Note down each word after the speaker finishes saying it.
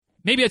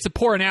Maybe it's a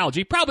poor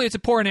analogy. Probably it's a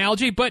poor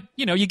analogy, but,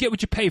 you know, you get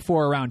what you pay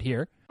for around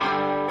here.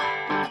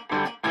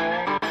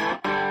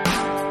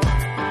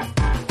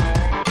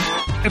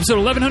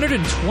 Episode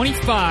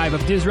 1125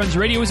 of Diz Runs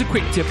Radio is a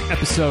quick tip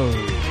episode.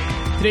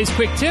 Today's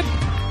quick tip: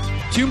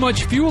 too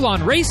much fuel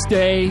on race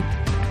day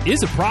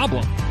is a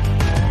problem.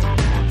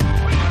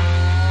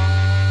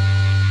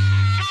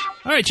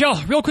 All right,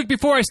 y'all, real quick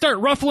before I start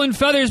ruffling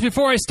feathers,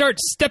 before I start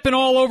stepping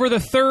all over the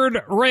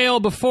third rail,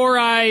 before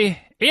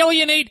I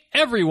alienate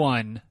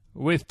everyone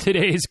with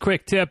today's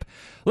quick tip,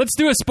 let's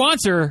do a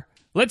sponsor.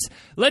 Let's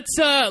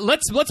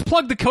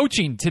plug the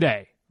coaching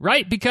today,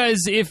 right?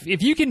 Because if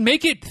you can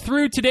make it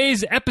through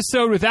today's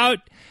episode without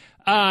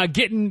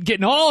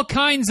getting all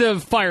kinds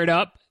of fired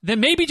up, then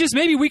maybe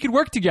we could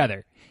work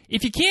together.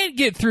 If you can't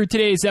get through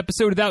today's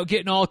episode without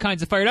getting all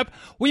kinds of fired up,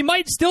 we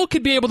might still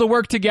could be able to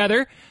work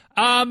together.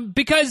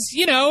 Because,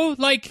 you know,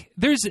 like,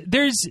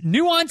 there's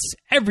nuance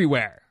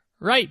everywhere,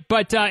 right?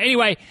 But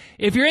anyway,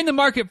 if you're in the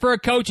market for a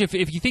coach, if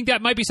you think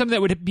that might be something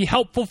that would be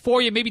helpful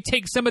for you, maybe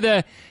take some of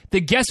the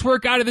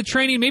guesswork out of the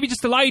training, maybe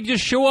just allow you to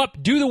just show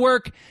up, do the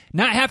work,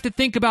 not have to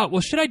think about,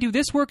 well, should I do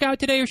this workout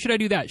today or should I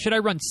do that? Should I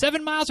run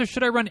 7 miles or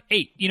should I run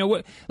 8? You know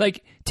what?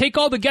 Like, take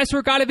all the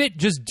guesswork out of it.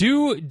 Just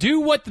do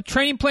what the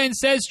training plan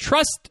says.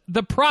 Trust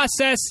the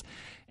process.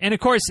 And, of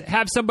course,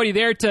 have somebody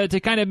there to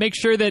kind of make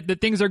sure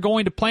that things are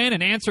going to plan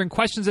and answering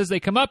questions as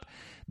they come up.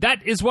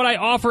 That is what I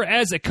offer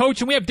as a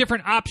coach. And we have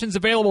different options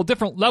available,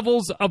 different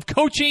levels of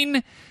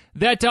coaching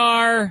that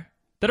are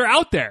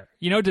out there,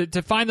 you know,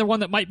 to find the one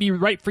that might be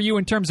right for you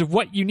in terms of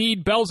what you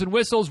need, bells and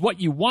whistles,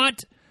 what you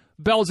want,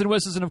 bells and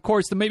whistles, and, of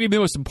course, maybe the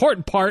most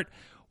important part,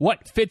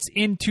 what fits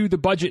into the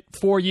budget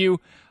for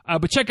you.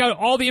 But check out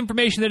all the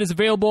information that is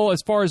available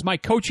as far as my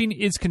coaching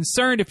is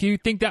concerned. If you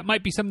think that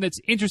might be something that's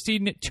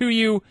interesting to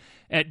you,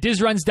 at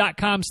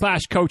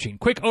dizruns.com/coaching.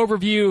 Quick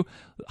overview,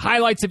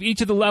 highlights of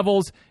each of the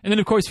levels. And then,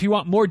 of course, if you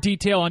want more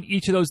detail on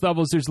each of those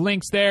levels, there's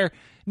links there.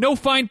 No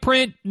fine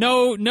print,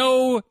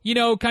 no, you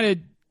know,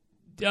 kind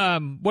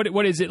of,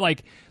 what is it?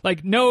 Like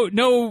no,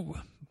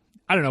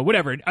 I don't know,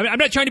 whatever. I'm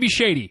not trying to be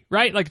shady,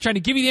 right? Like, trying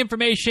to give you the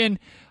information.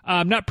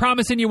 I'm not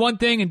promising you one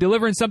thing and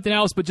delivering something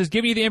else, but just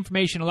giving you the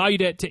information, allow you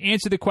to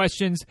answer the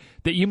questions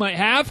that you might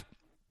have.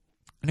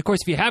 And, of course,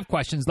 if you have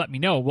questions, let me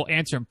know. We'll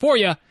answer them for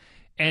you.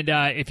 And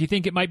if you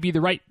think it might be the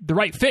right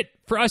fit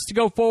for us to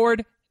go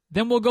forward,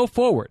 then we'll go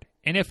forward.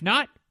 And if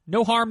not,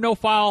 no harm, no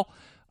foul.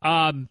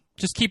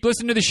 Just keep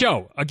listening to the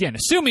show. Again,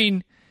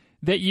 assuming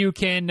that you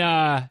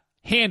can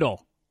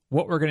handle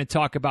what we're going to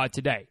talk about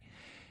today.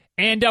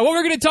 And what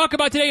we're going to talk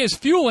about today is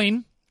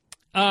fueling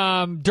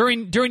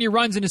during your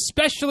runs, and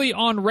especially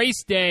on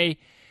race day.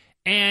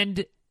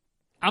 And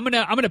I'm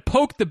gonna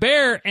poke the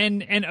bear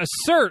and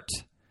assert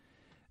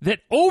that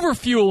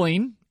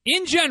overfueling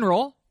in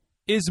general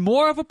is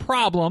more of a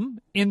problem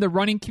in the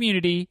running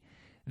community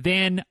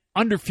than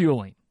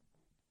underfueling.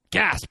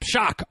 Gasp,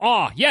 shock,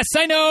 awe. Yes,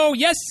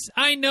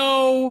 I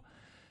know.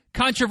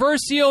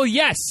 Controversial,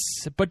 yes.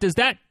 But does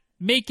that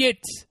make it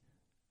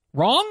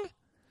wrong?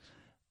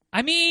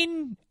 I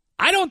mean,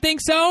 I don't think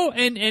so.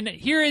 And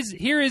here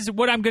is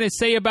what I'm going to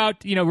say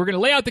about, you know, we're going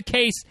to lay out the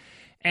case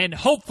and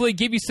hopefully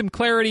give you some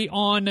clarity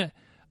on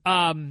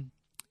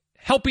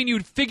helping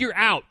you figure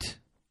out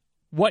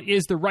what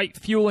is the right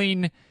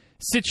fueling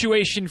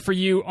situation for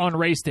you on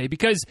race day.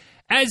 Because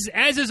as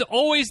is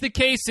always the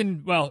case,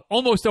 and well,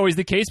 almost always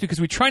the case,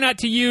 because we try not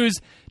to use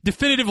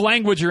definitive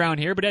language around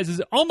here, but as is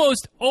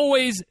almost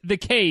always the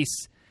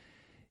case,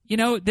 you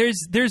know,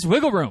 there's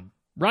wiggle room,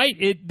 right?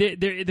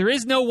 There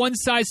is no one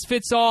size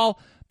fits all.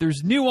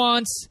 There's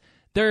nuance.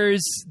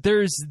 There's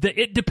the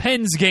it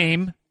depends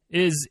game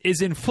is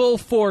in full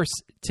force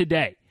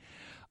today.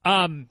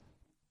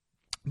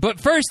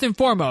 But first and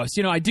foremost,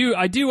 you know, I do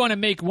want to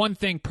make one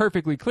thing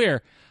perfectly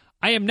clear.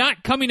 I am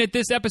not coming at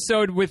this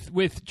episode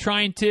with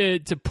trying to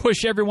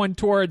push everyone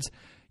towards,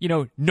 you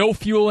know, no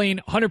fueling,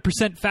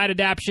 100% fat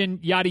adaptation,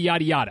 yada,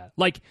 yada, yada.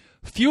 Like,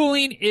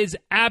 fueling is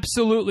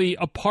absolutely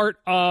a part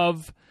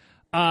of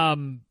a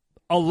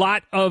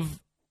lot of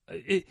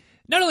it.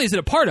 Not only is it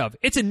a part of,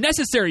 it's a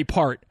necessary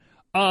part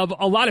of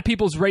a lot of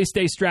people's race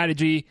day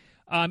strategy,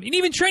 and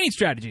even training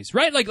strategies,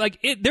 right?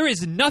 There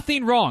is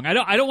nothing wrong. I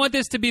don't want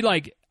this to be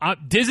like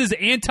Diz is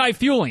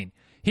anti-fueling.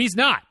 He's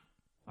not.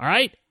 All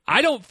right.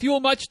 I don't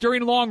fuel much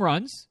during long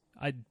runs.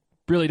 I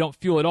really don't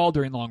fuel at all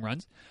during long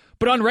runs.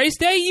 But on race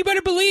day, you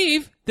better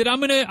believe that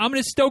I'm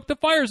gonna stoke the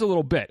fires a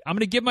little bit. I'm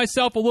gonna give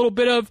myself a little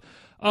bit of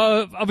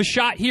a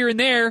shot here and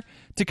there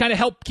to kind of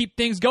help keep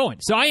things going.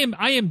 So I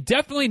am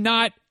definitely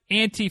not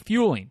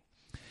anti-fueling.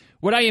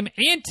 What I am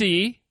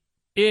anti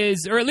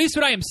is, or at least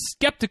what I am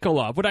skeptical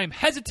of, what I am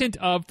hesitant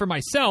of for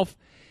myself,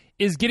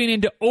 is getting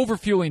into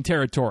overfueling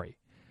territory.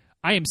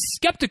 I am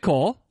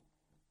skeptical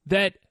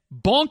that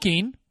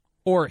bonking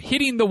or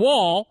hitting the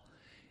wall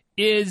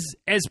is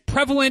as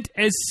prevalent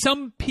as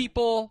some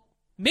people,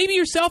 maybe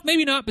yourself,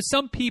 maybe not, but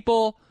some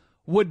people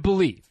would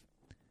believe.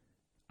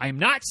 I am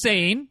not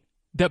saying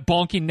that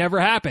bonking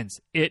never happens.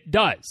 It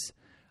does.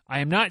 I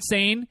am not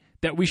saying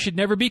that we should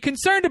never be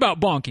concerned about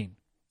bonking.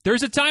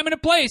 There's a time and a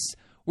place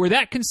where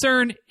that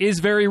concern is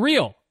very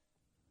real.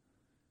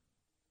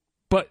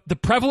 But the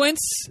prevalence,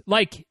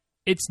 like,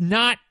 it's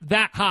not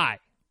that high,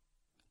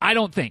 I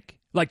don't think.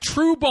 Like,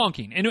 true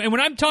bonking. And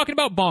when I'm talking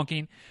about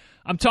bonking,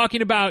 I'm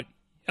talking about,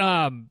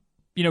 kind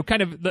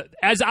of,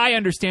 as I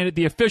understand it,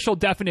 the official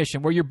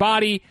definition, where your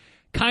body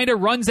kind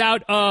of runs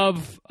out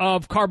of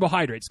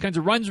carbohydrates, kind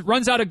of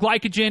runs out of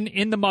glycogen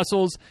in the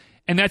muscles,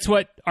 and that's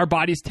what our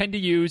bodies tend to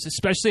use,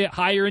 especially at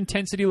higher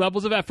intensity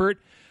levels of effort,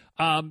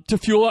 to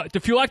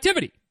fuel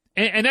activity.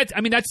 And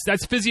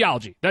that's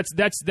physiology.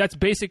 That's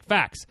basic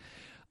facts.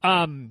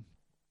 But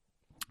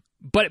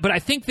I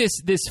think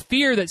this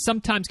fear that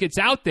sometimes gets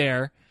out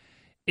there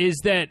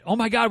is that, oh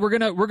my God, we're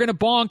gonna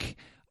bonk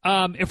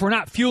if we're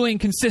not fueling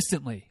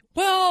consistently.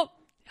 Well,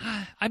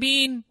 I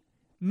mean,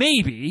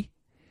 maybe.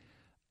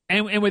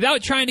 And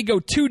without trying to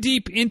go too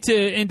deep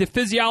into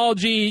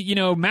physiology,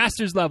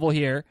 master's level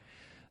here,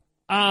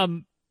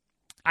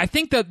 I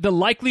think that the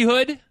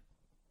likelihood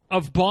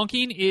of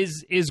bonking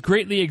is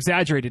greatly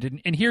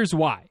exaggerated, and here's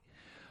why.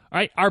 All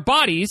right, our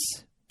bodies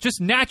just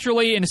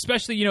naturally, and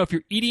especially if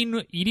you're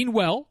eating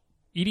well,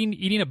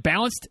 eating a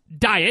balanced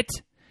diet,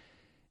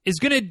 is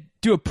going to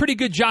do a pretty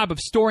good job of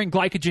storing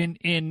glycogen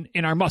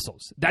in our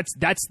muscles. That's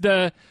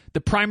the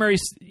primary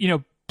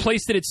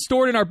place that it's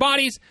stored in our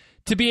bodies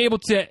to be able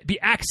to be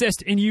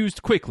accessed and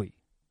used quickly.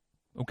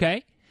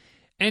 Okay,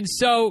 and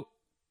so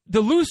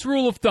the loose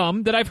rule of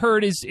thumb that I've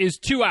heard is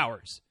 2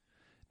 hours.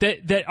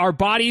 That our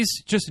bodies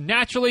just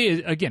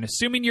naturally, again,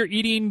 assuming you're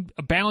eating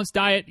a balanced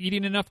diet,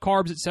 eating enough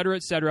carbs, et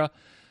cetera,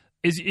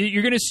 is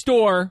you're going to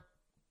store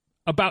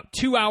about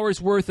 2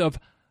 hours worth of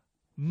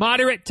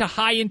moderate to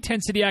high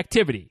intensity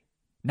activity.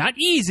 Not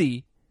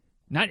easy,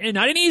 not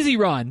an easy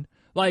run,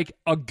 like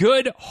a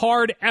good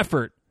hard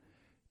effort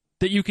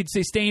that you could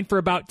sustain for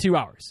about 2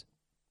 hours.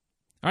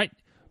 All right,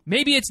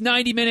 maybe it's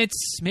 90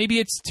 minutes, maybe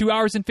it's 2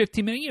 hours and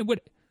 15 minutes,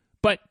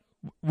 but.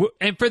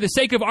 And for the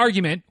sake of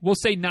argument, we'll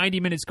say 90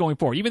 minutes going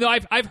forward. Even though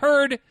I've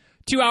heard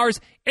 2 hours,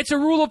 it's a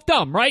rule of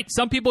thumb, right?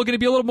 Some people are going to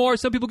be a little more,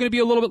 some people are going to be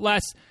a little bit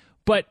less,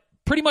 but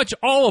pretty much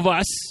all of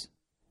us,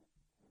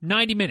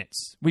 90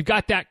 minutes. We've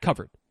got that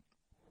covered.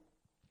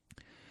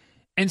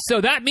 And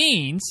so that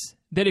means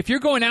that if you're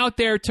going out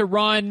there to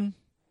run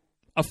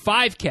a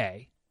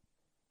 5K,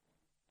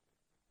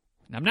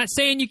 and I'm not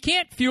saying you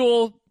can't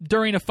fuel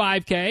during a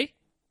 5K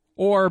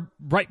or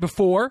right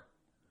before,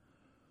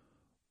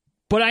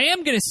 but I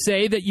am going to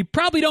say that you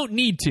probably don't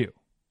need to,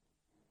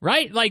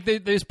 right? Like,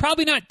 there's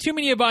probably not too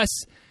many of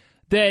us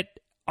that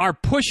are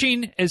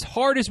pushing as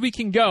hard as we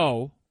can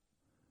go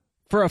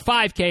for a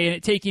 5K and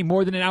it taking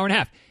more than an hour and a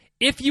half.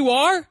 If you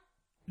are,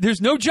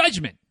 there's no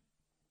judgment.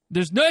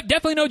 There's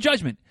definitely no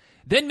judgment.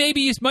 Then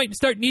maybe you might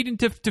start needing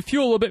to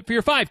fuel a little bit for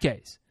your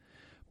 5Ks.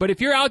 But if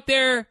you're out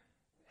there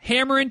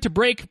hammering to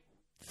break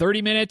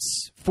 30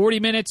 minutes, 40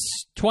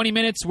 minutes, 20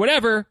 minutes,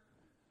 whatever,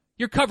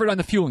 you're covered on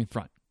the fueling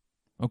front.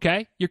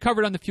 Okay? You're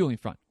covered on the fueling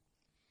front.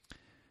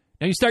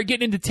 Now you start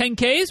getting into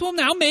 10Ks, well,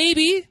 now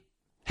maybe.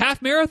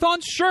 Half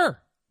marathons?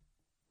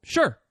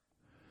 Sure.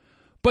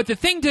 But the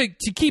thing to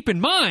keep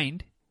in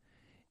mind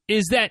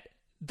is that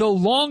the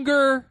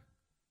longer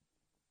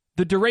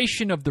the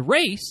duration of the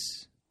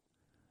race,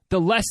 the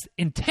less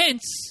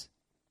intense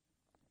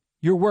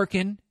you're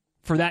working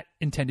for that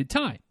intended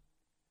time.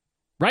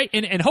 Right?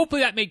 And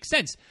hopefully that makes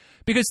sense.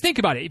 Because think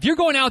about it. If you're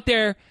going out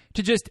there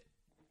to just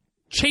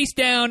chase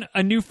down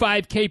a new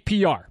 5K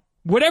PR.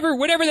 Whatever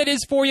that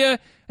is for you, I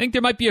think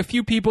there might be a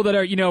few people that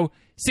are,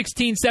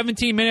 16,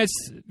 17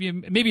 minutes,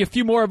 maybe a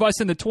few more of us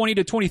in the 20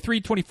 to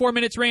 23, 24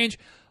 minutes range,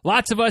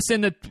 lots of us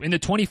in the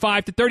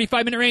 25 to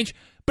 35 minute range,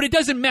 but it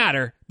doesn't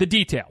matter the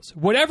details.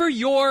 Whatever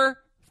your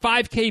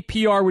 5K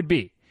PR would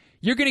be,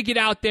 you're going to get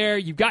out there,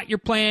 you've got your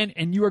plan,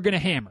 and you are going to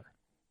hammer.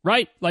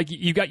 Right? Like,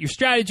 you've got your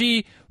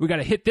strategy. We got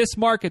to hit this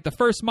mark at the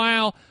first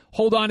mile,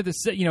 hold on to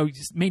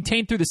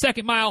maintain through the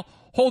second mile,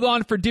 hold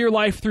on for dear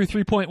life through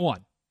 3.1.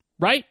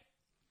 Right?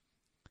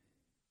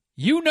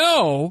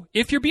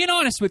 If you're being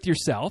honest with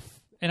yourself,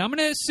 and I'm going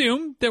to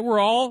assume that we're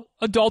all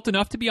adult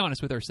enough to be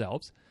honest with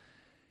ourselves,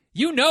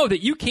 that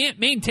you can't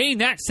maintain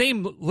that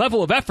same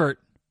level of effort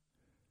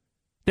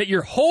that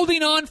you're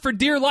holding on for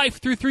dear life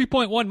through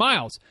 3.1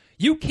 miles.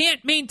 You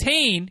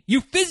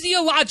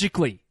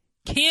physiologically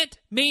can't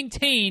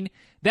maintain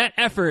that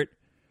effort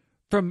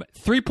from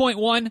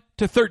 3.1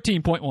 to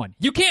 13.1.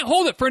 You can't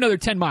hold it for another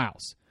 10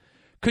 miles.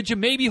 Could you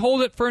maybe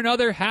hold it for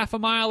another half a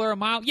mile or a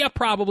mile? Yeah,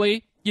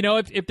 probably.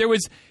 If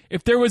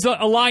there was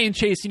a lion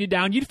chasing you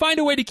down, you'd find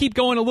a way to keep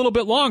going a little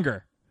bit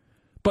longer.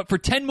 But for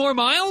 10 more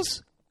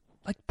miles?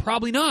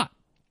 Probably not.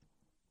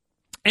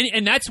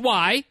 And that's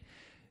why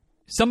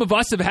some of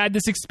us have had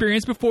this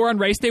experience before on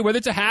race day, whether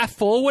it's a half,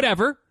 full,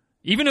 whatever.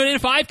 Even in a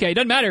 5K, it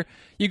doesn't matter.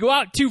 You go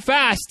out too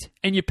fast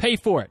and you pay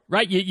for it,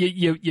 right?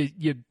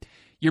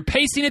 Your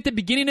pacing at the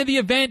beginning of the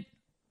event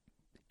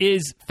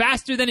is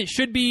faster than it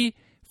should be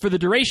for the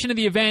duration of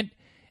the event,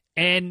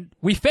 and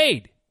we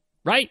fade,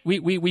 right?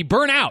 We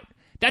burn out.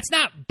 That's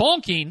not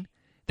bonking.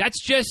 That's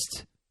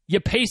just you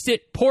paced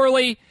it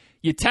poorly,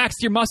 you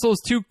taxed your muscles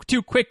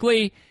too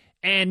quickly,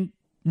 and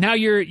Now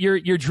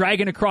you're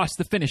dragging across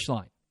the finish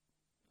line.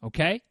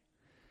 Okay?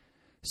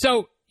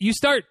 So you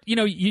start,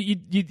 you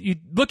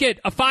look at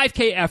a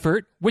 5K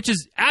effort, which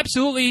is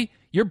absolutely,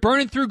 you're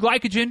burning through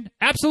glycogen.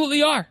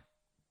 Absolutely are.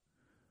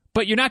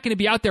 But you're not going to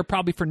be out there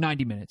probably for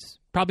 90 minutes.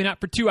 Probably not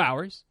for 2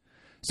 hours.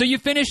 So you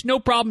finish, no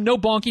problem, no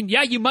bonking.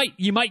 Yeah, you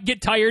might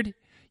get tired.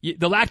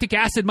 The lactic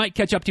acid might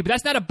catch up to you, but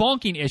that's not a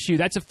bonking issue.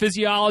 That's a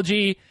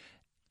physiology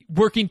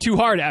working too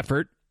hard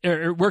effort,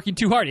 or working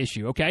too hard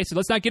issue, okay? So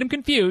let's not get them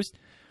confused.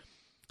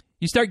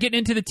 You start getting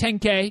into the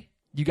 10K,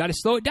 you got to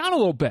slow it down a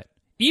little bit.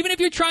 Even if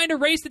you're trying to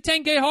race the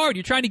 10K hard,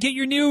 you're trying to get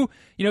your new,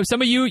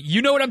 some of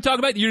you know what I'm talking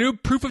about, your new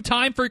proof of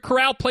time for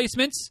corral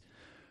placements,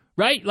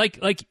 right? Like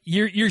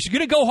you're going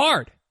to go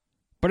hard.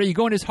 But are you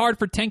going as hard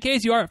for 10K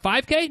as you are at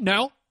 5K?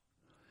 No.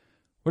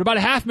 What about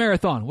a half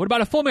marathon? What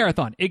about a full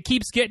marathon? It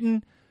keeps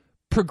getting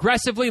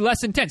progressively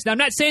less intense. Now, I'm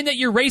not saying that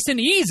you're racing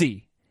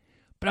easy,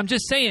 but I'm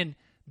just saying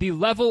the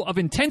level of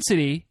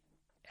intensity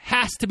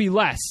has to be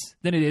less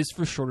than it is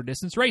for shorter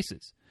distance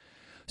races.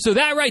 So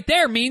that right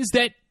there means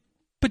that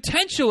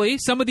potentially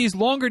some of these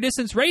longer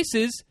distance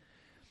races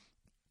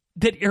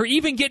that are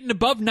even getting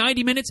above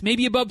 90 minutes,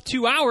 maybe above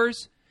 2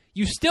 hours,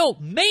 you still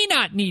may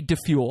not need to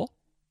fuel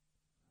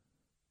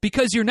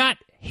because you're not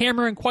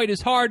hammering quite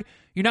as hard.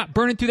 You're not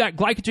burning through that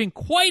glycogen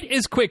quite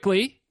as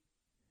quickly.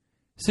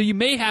 So you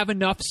may have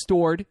enough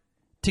stored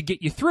to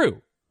get you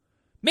through.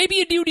 Maybe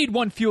you do need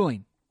one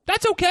fueling.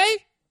 That's okay.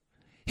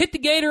 Hit the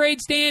Gatorade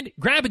stand,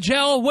 grab a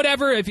gel,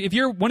 whatever. If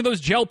you're one of those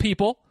gel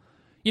people,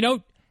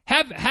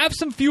 have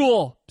some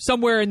fuel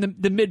somewhere in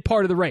the mid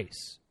part of the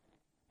race.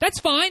 That's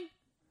fine.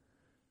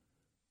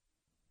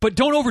 But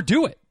don't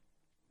overdo it.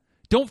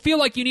 Don't feel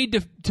like you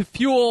need to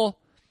fuel,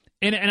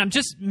 and I'm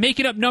just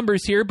making up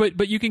numbers here,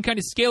 but you can kind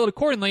of scale it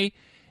accordingly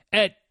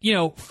at,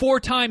 4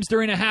 times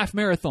during a half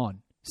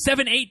marathon,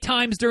 7-8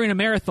 times during a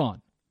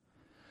marathon.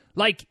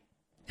 Like,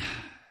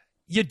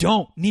 you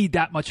don't need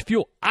that much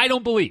fuel. I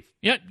don't believe.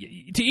 Yeah,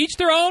 to each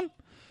their own.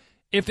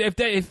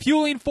 If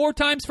fueling 4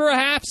 times for a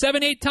half,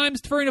 7-8 times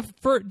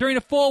during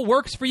a full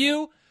works for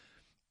you,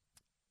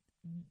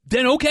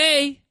 then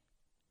okay.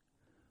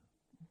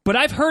 But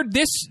I've heard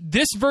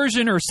this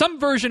version or some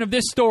version of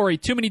this story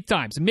too many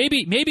times.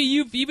 Maybe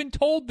you've even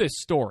told this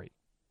story.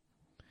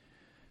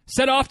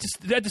 Set off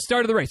at the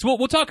start of the race.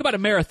 We'll talk about a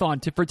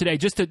marathon for today,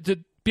 just to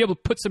be able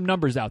to put some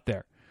numbers out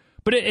there.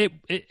 But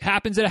it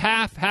happens at a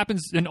half,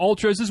 happens in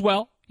ultras as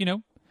well.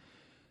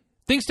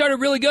 Things started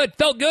really good,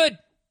 felt good.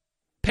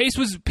 Pace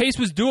was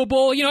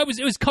doable.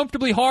 It was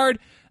comfortably hard.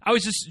 I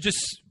was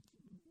just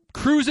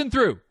cruising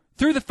through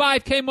the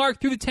 5K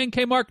mark, through the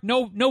 10K mark.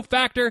 No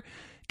factor.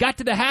 Got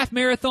to the half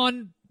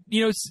marathon.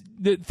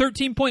 The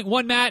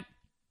 13.1 mat,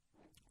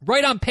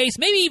 right on pace.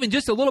 Maybe even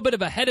just a little bit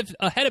of ahead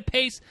of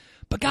pace.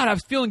 But God, I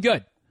was feeling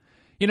good.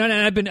 And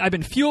I've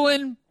been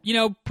fueling,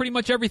 pretty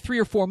much every 3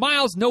 or 4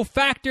 miles. No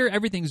factor.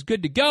 Everything's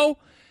good to go.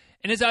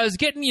 And as I was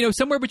getting,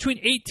 somewhere between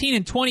 18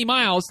 and 20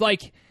 miles,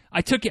 like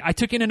I took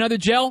in another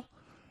gel,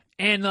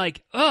 and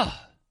like,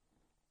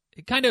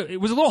 it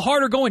was a little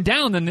harder going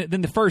down than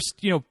the first,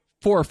 4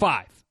 or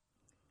 5.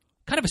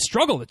 Kind of a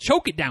struggle to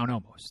choke it down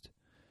almost.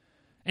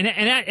 And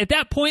at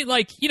that point,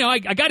 like,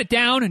 I got it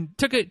down and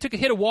took a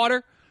hit of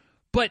water,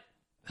 but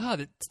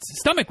the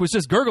stomach was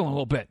just gurgling a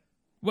little bit.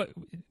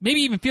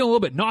 Maybe even feeling a little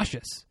bit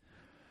nauseous.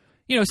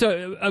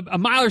 So a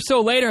mile or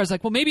so later, I was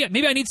like, well, maybe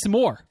I need some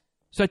more.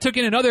 So I took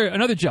in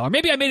another gel. Or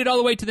maybe I made it all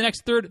the way to the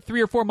next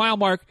 3 or 4 mile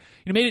mark,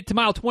 made it to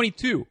mile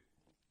 22.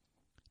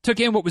 Took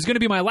in what was going to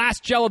be my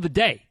last gel of the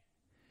day.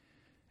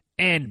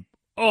 And,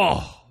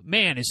 oh,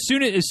 man, as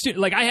soon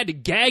like I had to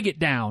gag it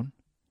down.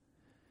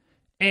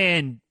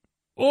 And,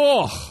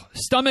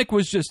 stomach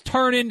was just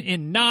turning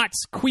in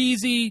knots,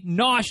 queasy,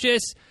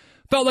 nauseous.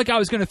 Felt like I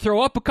was going to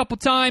throw up a couple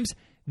times.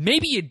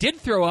 Maybe you did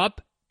throw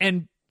up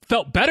and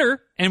felt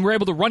better and were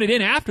able to run it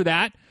in after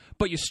that,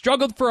 but you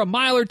struggled for a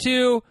mile or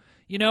two,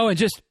 and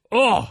just,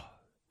 and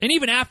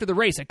even after the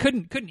race, I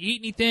couldn't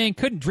eat anything,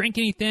 couldn't drink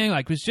anything,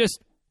 like it was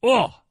just,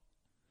 I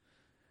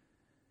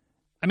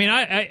mean,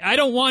 I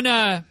don't want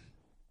to,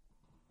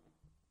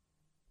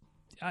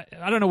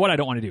 I don't know what I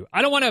don't want to do.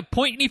 I don't want to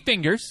point any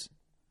fingers.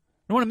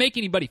 I don't want to make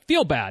anybody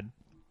feel bad,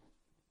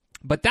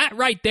 but that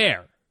right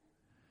there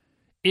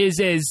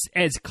is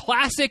as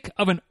classic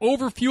of an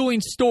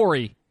overfueling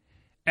story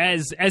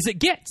as it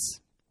gets.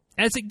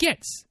 As it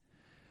gets.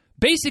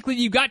 Basically,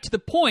 you got to the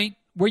point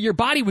where your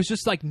body was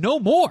just like, no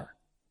more.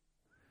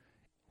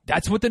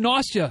 That's what the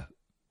nausea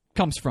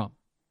comes from,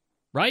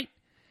 right?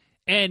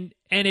 And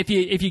if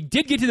you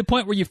did get to the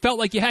point where you felt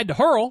like you had to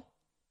hurl,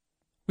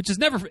 which is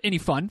never any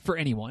fun for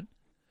anyone,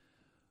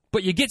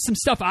 but you get some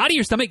stuff out of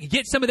your stomach, you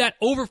get some of that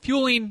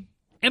overfueling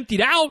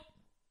emptied out,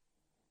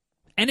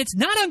 and it's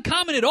not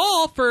uncommon at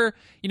all for,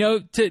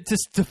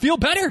 to feel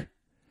better,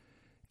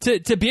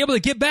 to be able to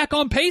get back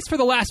on pace for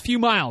the last few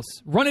miles,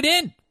 run it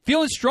in,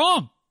 feeling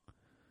strong.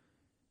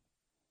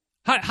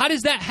 How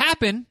does that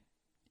happen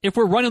if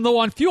we're running low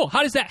on fuel?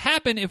 How does that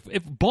happen if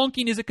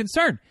bonking is a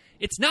concern?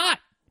 It's not.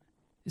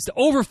 It's the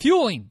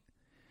overfueling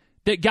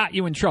that got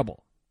you in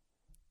trouble.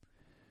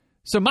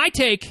 So my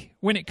take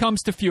when it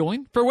comes to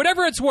fueling, for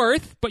whatever it's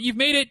worth, but you've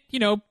made it,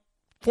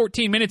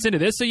 14 minutes into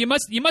this, so you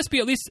must be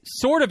at least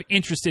sort of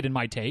interested in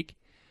my take,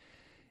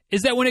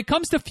 is that when it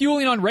comes to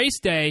fueling on race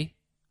day,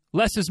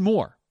 less is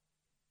more.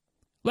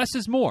 Less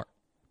is more.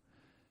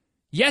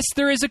 Yes,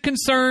 there is a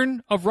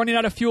concern of running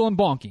out of fuel and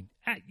bonking.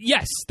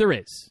 Yes, there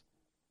is.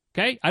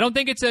 Okay? I don't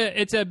think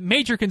it's a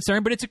major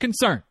concern, but it's a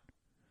concern.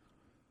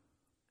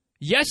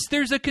 Yes,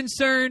 there's a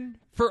concern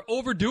for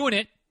overdoing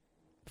it,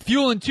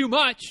 fueling too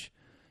much,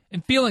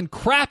 and feeling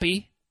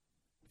crappy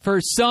for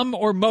some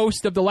or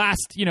most of the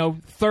last,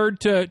 third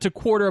to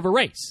quarter of a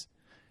race.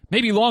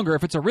 Maybe longer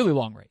if it's a really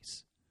long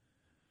race.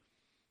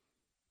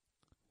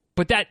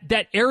 But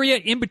that area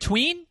in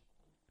between,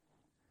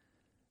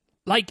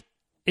 like,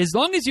 as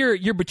long as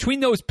you're between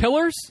those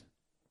pillars,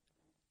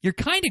 you're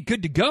kind of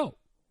good to go.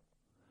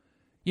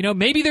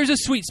 Maybe there's a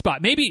sweet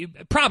spot.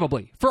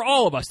 Probably, for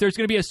all of us, there's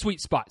going to be a sweet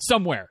spot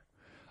somewhere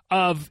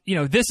of,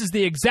 this is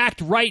the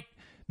exact right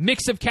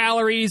mix of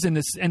calories and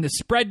the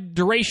spread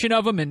duration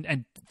of them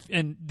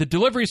and the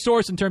delivery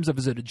source in terms of,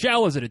 is it a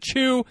gel, is it a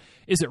chew,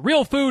 is it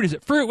real food, is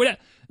it fruit, whatever,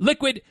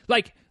 liquid,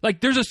 like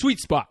there's a sweet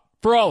spot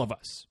for all of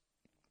us.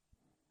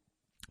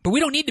 But we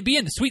don't need to be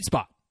in the sweet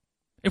spot.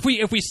 If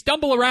we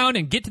stumble around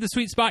and get to the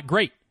sweet spot,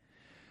 great.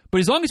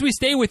 But as long as we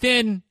stay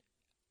within,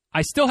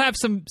 I still have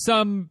some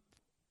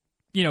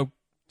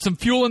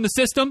fuel in the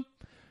system.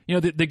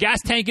 The gas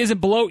tank isn't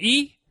below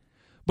E,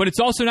 but it's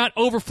also not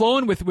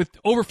overflowing with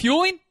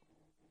overfueling.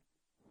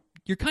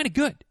 You're kind of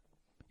good.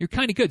 You're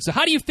kind of good. So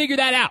how do you figure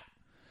that out?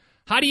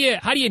 How do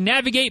you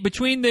navigate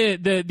between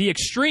the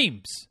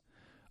extremes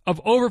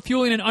of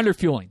overfueling and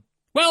underfueling?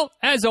 Well,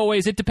 as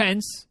always, it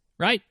depends,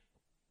 right?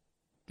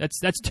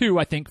 That's two,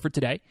 I think, for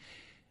today.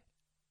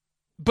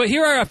 But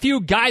here are a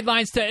few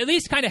guidelines to at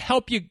least kind of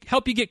help you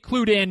get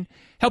clued in,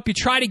 help you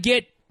try to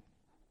get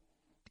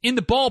in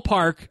the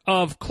ballpark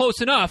of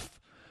close enough,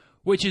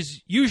 which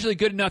is usually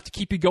good enough to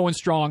keep you going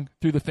strong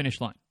through the finish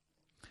line.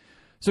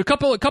 So a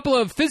couple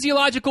of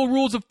physiological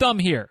rules of thumb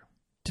here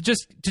to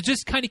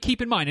just kind of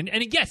keep in mind.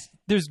 And yes,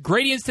 there's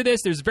gradients to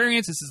this, there's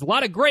variance, this is a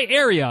lot of gray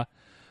area.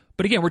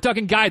 But again, we're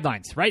talking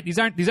guidelines, right? These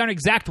aren't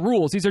exact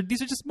rules. These are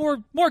just more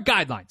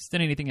guidelines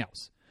than anything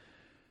else.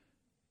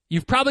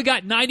 You've probably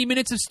got 90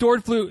 minutes of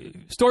stored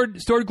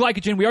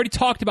glycogen. We already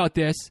talked about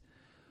this.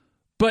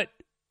 But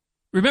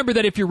remember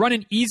that if you're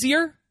running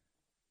easier,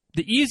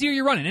 the easier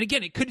you're running, and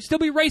again, it could still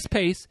be race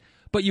pace,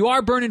 but you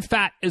are burning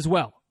fat as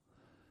well.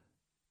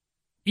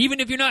 Even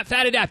if you're not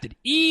fat adapted.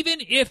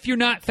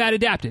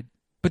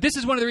 But this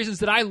is one of the reasons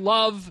that I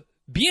love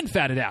being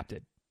fat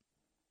adapted,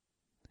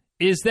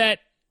 is that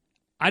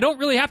I don't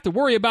really have to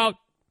worry about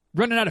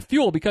running out of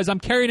fuel because I'm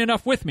carrying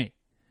enough with me.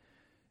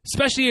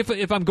 Especially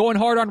if I'm going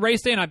hard on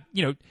race day and I'm,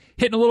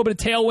 hitting a little bit of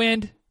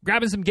tailwind,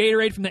 grabbing some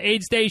Gatorade from the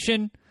aid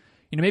station,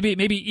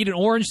 maybe eat an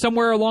orange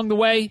somewhere along the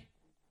way,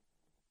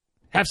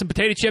 have some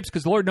potato chips,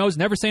 because the Lord knows,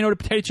 never say no to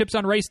potato chips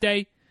on race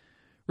day,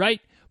 right?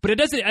 But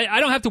I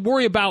don't have to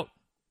worry about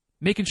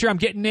making sure I'm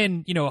getting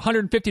in,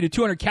 150 to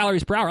 200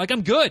 calories per hour. Like,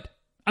 I'm good.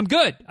 I've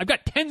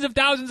got tens of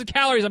thousands of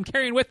calories I'm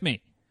carrying with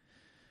me,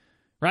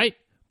 right?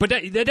 But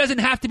that doesn't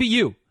have to be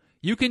you.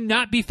 You can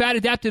not be fat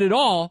adapted at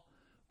all,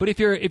 but if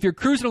you're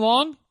cruising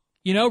along,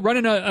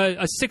 running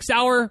a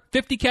 6-hour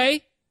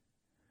 50K,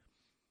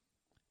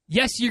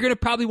 yes, you're going to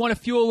probably want to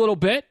fuel a little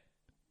bit,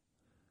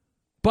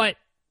 but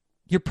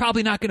you're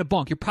probably not going to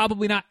bunk. You're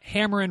probably not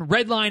hammering,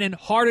 redlining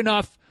hard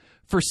enough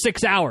for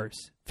 6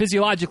 hours.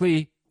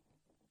 Physiologically,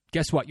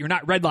 guess what? You're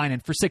not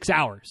redlining for 6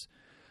 hours.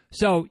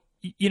 So,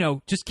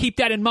 just keep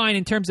that in mind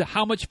in terms of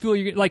how much fuel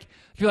you're like.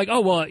 If you're like,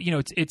 oh well,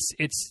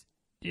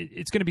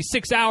 it's going to be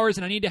 6 hours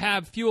and I need to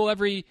have fuel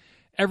every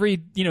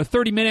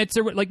 30 minutes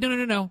or like,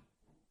 no.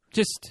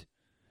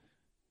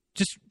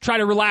 Just try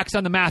to relax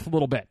on the math a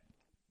little bit.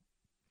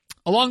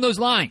 Along those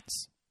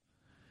lines,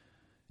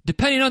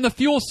 depending on the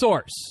fuel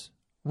source,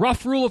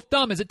 rough rule of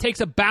thumb is it takes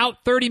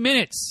about 30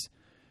 minutes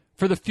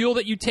for the fuel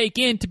that you take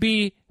in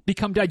to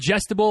become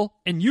digestible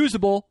and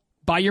usable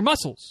by your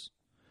muscles.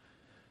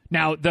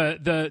 Now,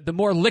 the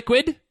more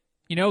liquid,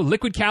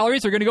 liquid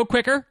calories are going to go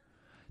quicker.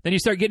 Then you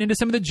start getting into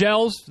some of the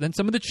gels, then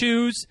some of the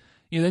chews,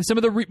 then some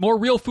of the more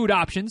real food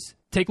options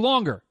take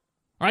longer.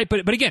 All right,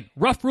 but again,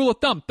 rough rule of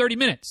thumb, 30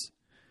 minutes.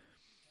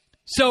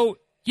 So,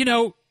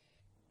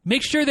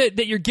 make sure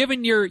that you're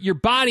giving your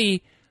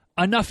body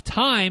enough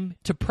time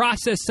to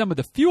process some of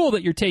the fuel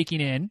that you're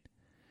taking in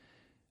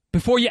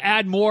before you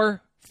add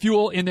more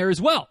fuel in there as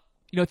well.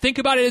 Think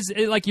about it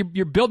as like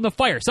you're building a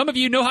fire. Some of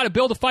you know how to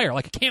build a fire,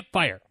 like a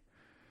campfire,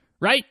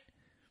 right?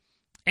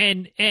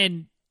 And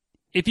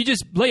if you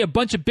just lay a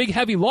bunch of big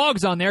heavy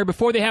logs on there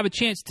before they have a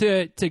chance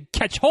to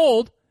catch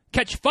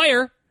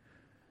fire,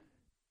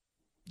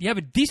 you have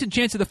a decent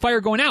chance of the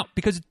fire going out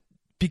because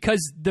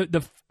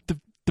the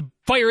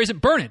fire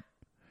isn't burning,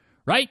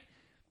 right?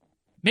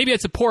 Maybe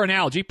it's a poor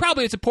analogy.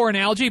 Probably it's a poor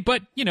analogy,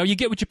 but you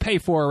get what you pay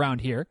for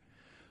around here.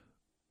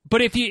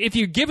 But if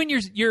you're giving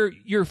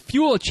your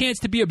fuel a chance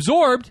to be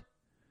absorbed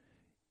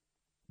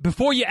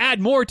before you add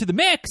more to the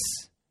mix,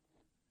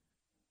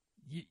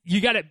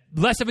 you got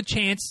less of a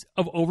chance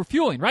of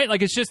overfueling, right?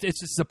 Like it's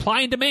a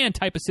supply and demand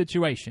type of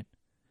situation.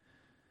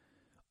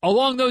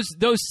 Along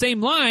those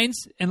same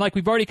lines, and like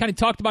we've already kind of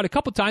talked about a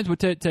couple times, but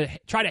to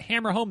try to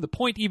hammer home the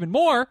point even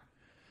more,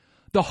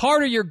 the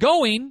harder you're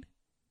going,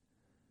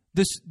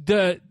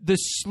 the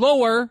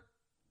slower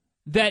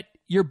that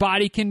your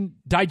body can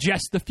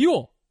digest the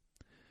fuel.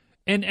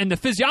 And the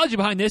physiology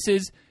behind this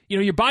is,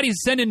 your body's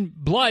sending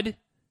blood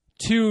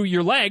to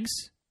your legs,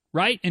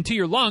 right, and to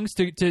your lungs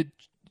to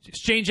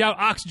exchange out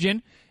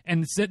oxygen,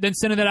 and then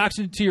sending that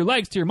oxygen to your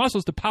legs, to your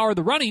muscles to power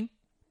the running.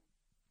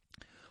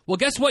 Well,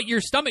 guess what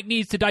your stomach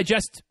needs to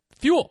digest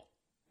fuel?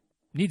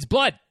 Needs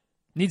blood,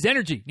 needs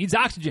energy, needs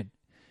oxygen.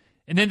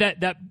 And then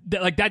that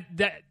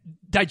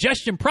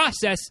digestion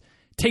process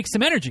takes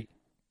some energy.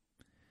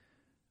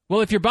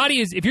 Well, if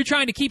you're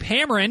trying to keep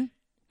hammering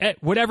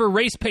at whatever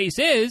race pace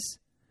is,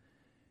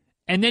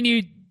 and then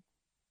you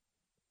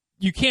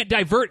can't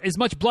divert as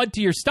much blood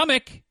to your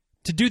stomach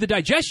to do the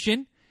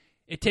digestion,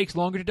 it takes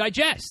longer to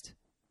digest.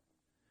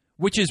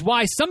 Which is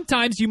why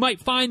sometimes you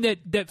might find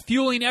that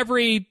fueling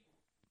every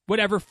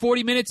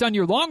 40 minutes on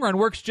your long run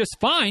works just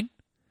fine.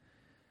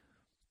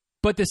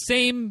 But the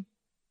same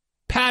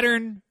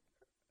pattern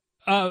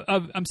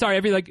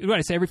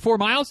every 4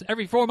 miles?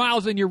 Every 4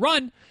 miles in your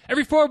run,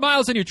 every 4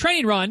 miles in your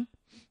training run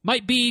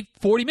might be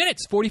 40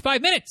 minutes,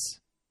 45 minutes.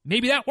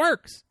 Maybe that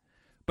works.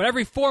 But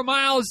every 4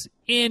 miles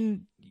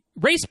in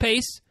race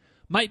pace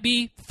might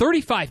be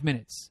 35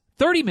 minutes,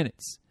 30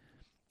 minutes.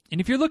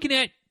 And if you're looking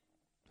at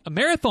a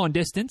marathon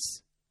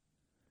distance,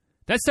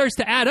 that starts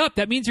to add up.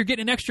 That means you're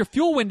getting an extra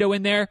fuel window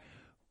in there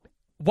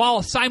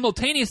while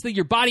simultaneously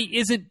your body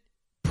isn't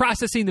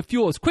processing the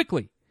fuel as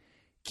quickly.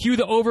 Cue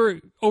the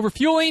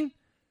overfueling,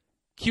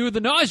 cue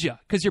the nausea,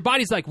 because your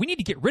body's like, we need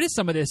to get rid of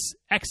some of this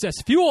excess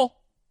fuel.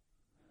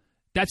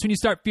 That's when you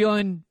start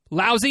feeling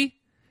lousy.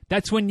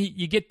 That's when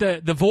you get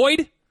the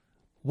void,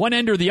 one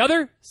end or the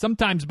other,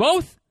 sometimes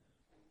both.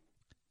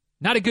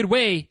 Not a good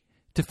way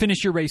to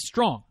finish your race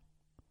strong.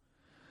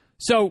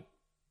 So,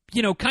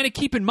 kind of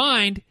keep in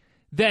mind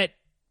that,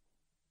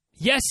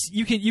 yes,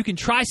 you can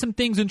try some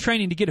things in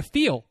training to get a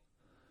feel,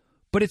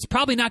 but it's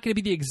probably not going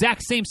to be the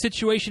exact same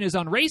situation as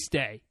on race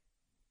day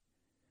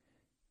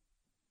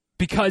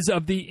because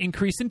of the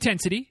increased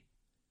intensity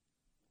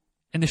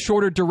and the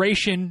shorter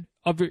duration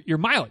of your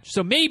mileage.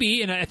 So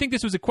maybe, and I think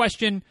this was a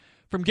question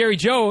from Gary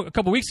Joe a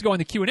couple weeks ago in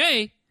the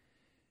Q&A,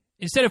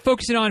 instead of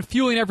focusing on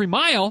fueling every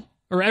mile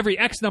or every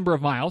X number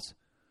of miles,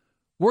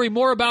 worry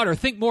more about or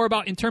think more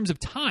about in terms of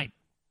time.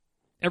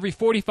 Every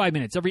 45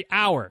 minutes, every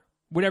hour,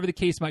 whatever the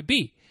case might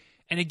be.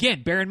 And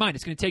again, bear in mind,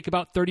 it's going to take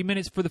about 30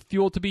 minutes for the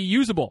fuel to be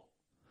usable.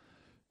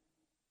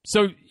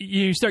 So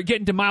you start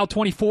getting to mile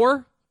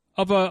 24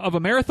 of a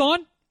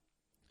marathon,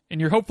 and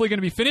you're hopefully going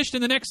to be finished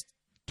in the next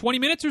 20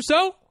 minutes or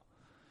so.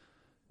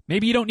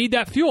 Maybe you don't need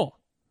that fuel,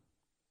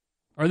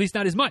 or at least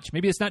not as much.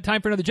 Maybe it's not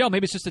time for another gel.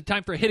 Maybe it's just a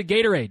time for a hit of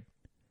Gatorade,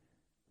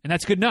 and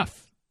that's good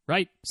enough,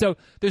 right? So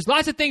there's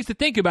lots of things to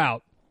think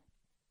about.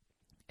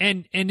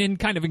 And in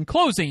kind of in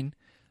closing,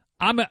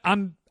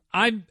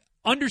 I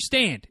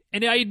understand,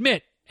 and I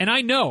admit, and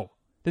I know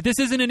that this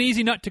isn't an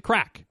easy nut to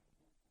crack.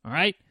 All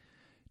right,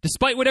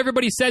 despite what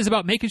everybody says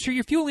about making sure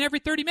you're fueling every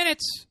 30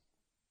 minutes,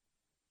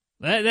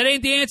 that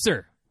ain't the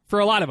answer for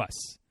a lot of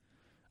us.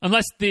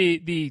 Unless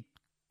the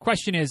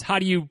question is, how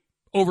do you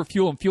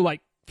overfuel and feel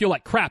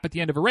like crap at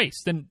the end of a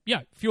race? Then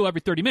yeah, fuel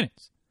every 30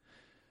 minutes.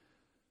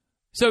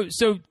 So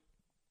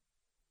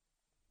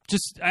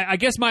just I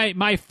guess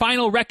my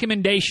final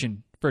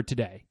recommendation for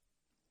today,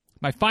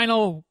 my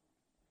final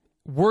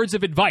words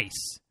of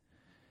advice,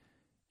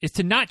 is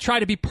to not try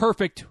to be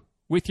perfect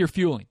with your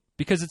fueling,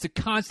 because it's a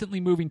constantly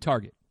moving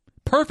target.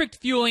 Perfect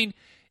fueling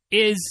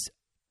is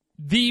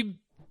the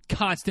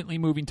constantly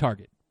moving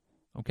target.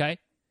 Okay?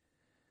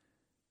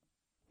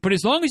 But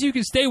as long as you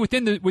can stay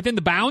within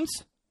the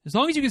bounds, as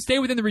long as you can stay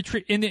within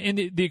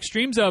the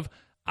extremes of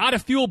out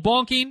of fuel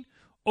bonking,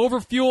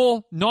 over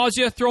fuel,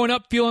 nausea, throwing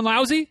up, feeling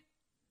lousy,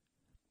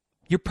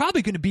 you're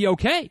probably going to be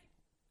okay.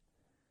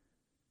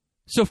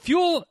 So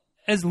fuel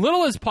as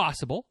little as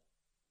possible,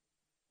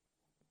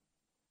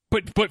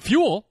 but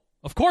fuel,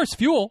 of course,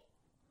 fuel.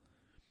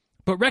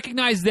 But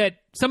recognize that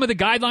some of the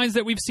guidelines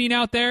that we've seen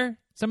out there,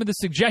 some of the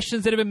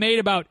suggestions that have been made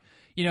about,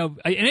 and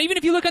even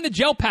if you look on the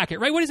gel packet,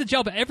 right? What is a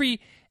gel packet?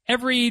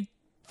 Every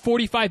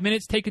 45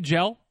 minutes, take a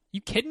gel.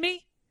 You kidding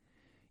me?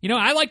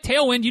 I like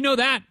Tailwind, you know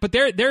that, but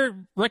their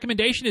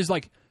recommendation is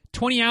like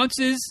 20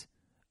 ounces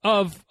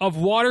of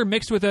water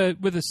mixed with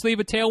a sleeve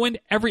of Tailwind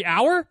every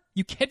hour.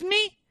 You kidding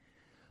me?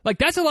 Like,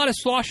 that's a lot of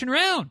sloshing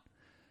around.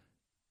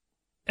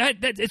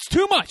 It's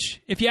too much,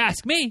 if you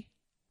ask me.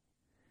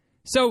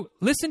 So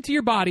listen to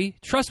your body,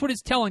 trust what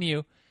it's telling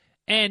you,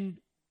 and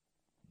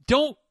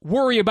don't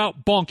worry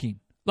about bonking.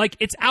 Like,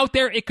 it's out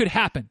there, it could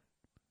happen,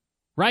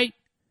 right?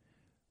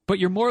 But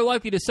you're more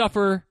likely to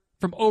suffer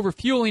from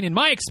overfueling, in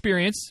my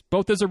experience,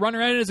 both as a runner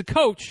and as a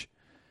coach,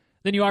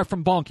 than you are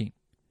from bonking.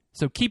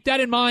 So keep that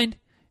in mind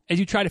as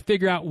you try to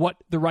figure out what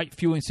the right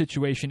fueling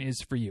situation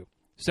is for you.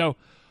 So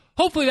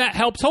hopefully that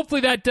helps.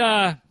 Hopefully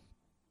that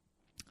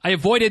I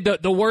avoided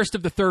the worst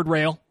of the third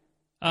rail.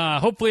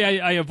 Hopefully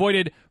I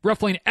avoided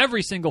ruffling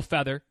every single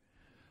feather.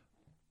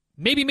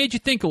 Maybe made you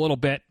think a little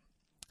bit.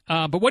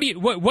 But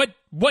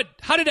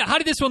how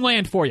did this one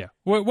land for you?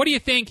 What do you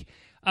think?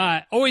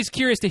 Always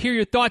curious to hear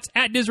your thoughts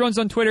at DizRuns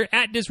on Twitter,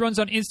 at DizRuns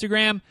on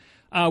Instagram.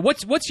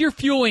 What's your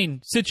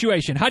fueling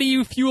situation? How do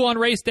you fuel on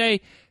race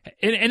day?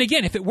 And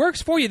again, if it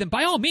works for you, then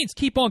by all means,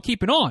 keep on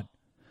keeping on.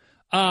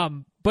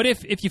 But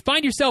if you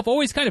find yourself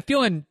always kind of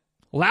feeling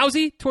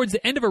lousy towards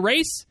the end of a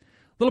race,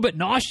 a little bit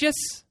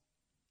nauseous,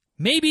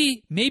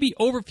 maybe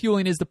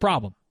overfueling is the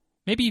problem.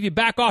 Maybe if you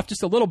back off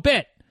just a little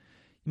bit,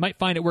 you might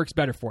find it works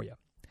better for you.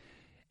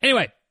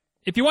 Anyway,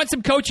 if you want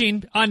some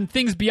coaching on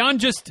things beyond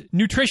just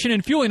nutrition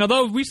and fueling,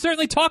 although we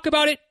certainly talk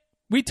about it,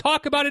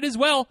 as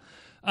well.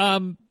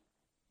 I'm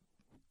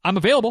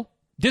available.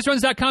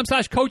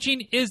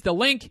 DizRuns.com/coaching is the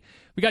link.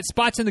 We got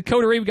spots in the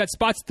coterie. We got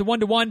spots at the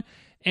 1-to-1.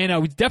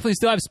 And we definitely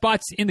still have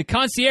spots in the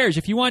concierge.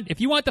 If you want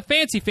the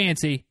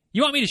fancy,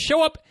 you want me to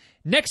show up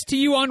next to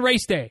you on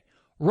race day,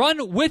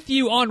 run with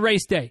you on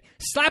race day,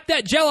 slap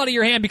that gel out of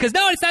your hand because,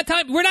 no, it's not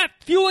time. We're not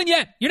fueling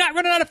yet. You're not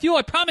running out of fuel.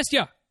 I promise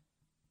you.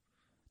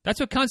 That's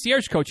what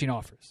concierge coaching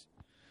offers.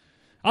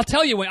 I'll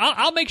tell you when.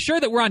 I'll make sure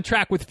that we're on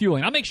track with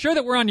fueling. I'll make sure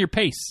that we're on your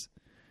pace.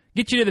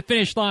 Get you to the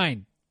finish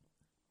line.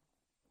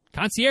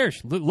 Concierge.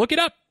 Look it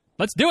up.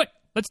 Let's do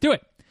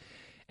it.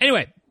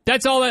 Anyway,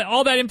 that's all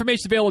that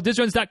information is available.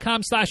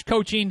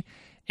 DizRuns.com/coaching.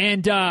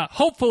 And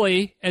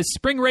hopefully, as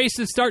spring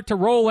races start to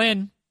roll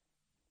in,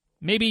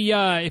 maybe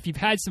if you've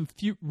had some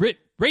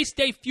race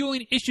day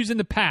fueling issues in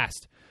the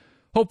past,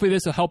 hopefully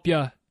this will help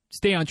you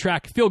stay on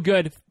track, feel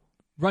good,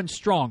 run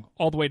strong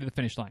all the way to the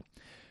finish line.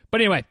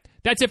 But anyway,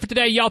 that's it for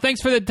today, y'all.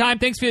 Thanks for the time.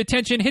 Thanks for the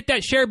attention. Hit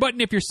that share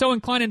button if you're so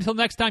inclined. Until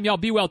next time, y'all,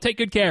 be well. Take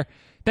good care.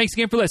 Thanks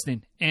again for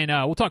listening. And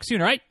we'll talk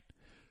soon, all right?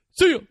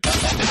 See you.